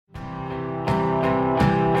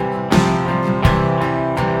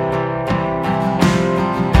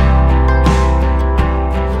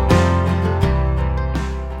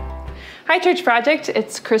Hi, Church Project.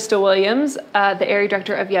 It's Christa Williams, the area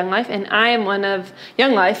director of Young Life, and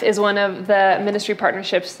Young Life is one of the ministry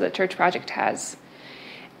partnerships that Church Project has.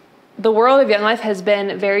 The world of Young Life has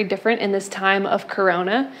been very different in this time of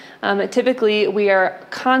Corona. Typically, we are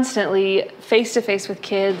constantly face-to-face with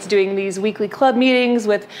kids, doing these weekly club meetings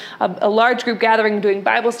with a large group gathering, doing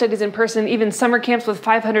Bible studies in person, even summer camps with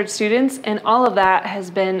 500 students, and all of that has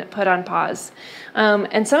been put on pause.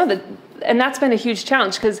 And that's been a huge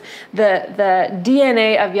challenge because the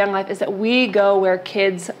DNA of Young Life is that we go where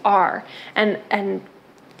kids are. And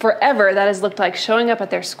forever, that has looked like showing up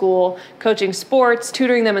at their school, coaching sports,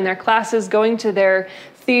 tutoring them in their classes, going to their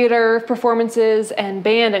theater performances and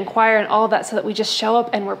band and choir and all of that, so that we just show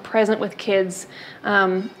up and we're present with kids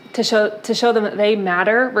to show them that they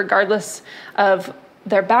matter regardless of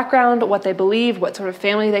their background, what they believe, what sort of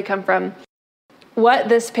family they come from. What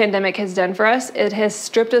this pandemic has done for us, it has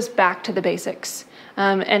stripped us back to the basics.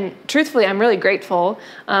 And truthfully, I'm really grateful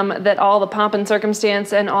that all the pomp and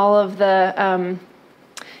circumstance and all of the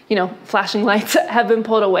flashing lights have been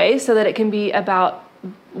pulled away so that it can be about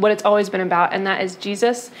what it's always been about, and that is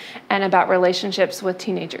Jesus and about relationships with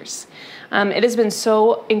teenagers. It has been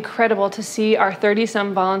so incredible to see our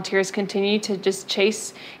 30-some volunteers continue to just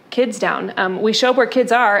chase kids down. We show up where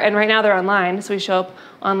kids are, and right now they're online, so we show up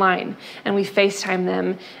online and we FaceTime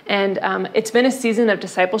them. And it's been a season of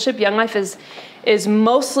discipleship. Young Life is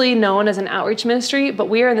mostly known as an outreach ministry, but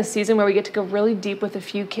we are in the season where we get to go really deep with a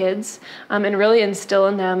few kids and really instill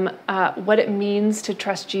in them what it means to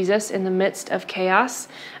trust Jesus in the midst of chaos,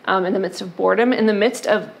 in the midst of boredom, in the midst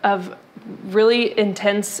of really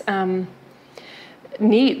intense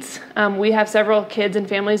needs. We have several kids and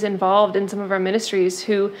families involved in some of our ministries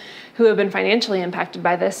who have been financially impacted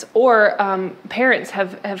by this, or parents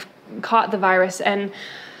have caught the virus and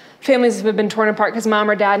families have been torn apart because mom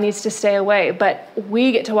or dad needs to stay away. But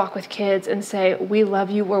we get to walk with kids and say, we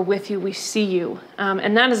love you, we're with you, we see you.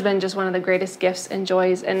 And that has been just one of the greatest gifts and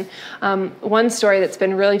joys. And one story that's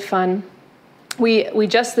been really fun, we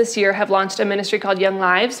just this year have launched a ministry called Young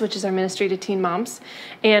Lives, which is our ministry to teen moms.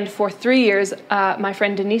 And for 3 years, my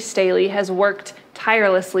friend Denise Staley has worked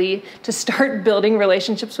tirelessly to start building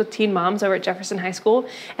relationships with teen moms over at Jefferson High School.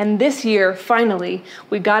 And this year, finally,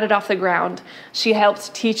 we got it off the ground. She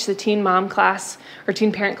helped teach the teen mom class or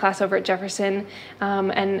teen parent class over at Jefferson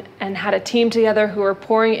and had a team together who were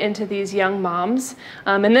pouring into these young moms.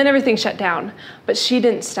 And then everything shut down. But she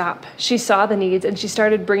didn't stop. She saw the needs and she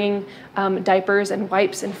started bringing diapers and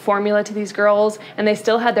wipes and formula to these girls. And they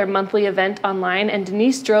still had their monthly event online. And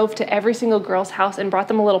Denise drove to every single girl's house and brought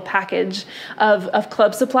them a little package of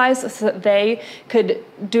club supplies so that they could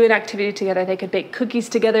do an activity together. They could bake cookies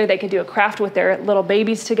together. They could do a craft with their little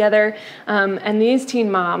babies together. And these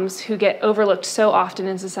teen moms who get overlooked so often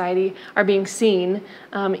in society are being seen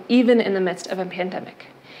even in the midst of a pandemic.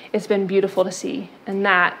 It's been beautiful to see. And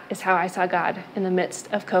that is how I saw God in the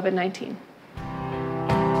midst of COVID-19.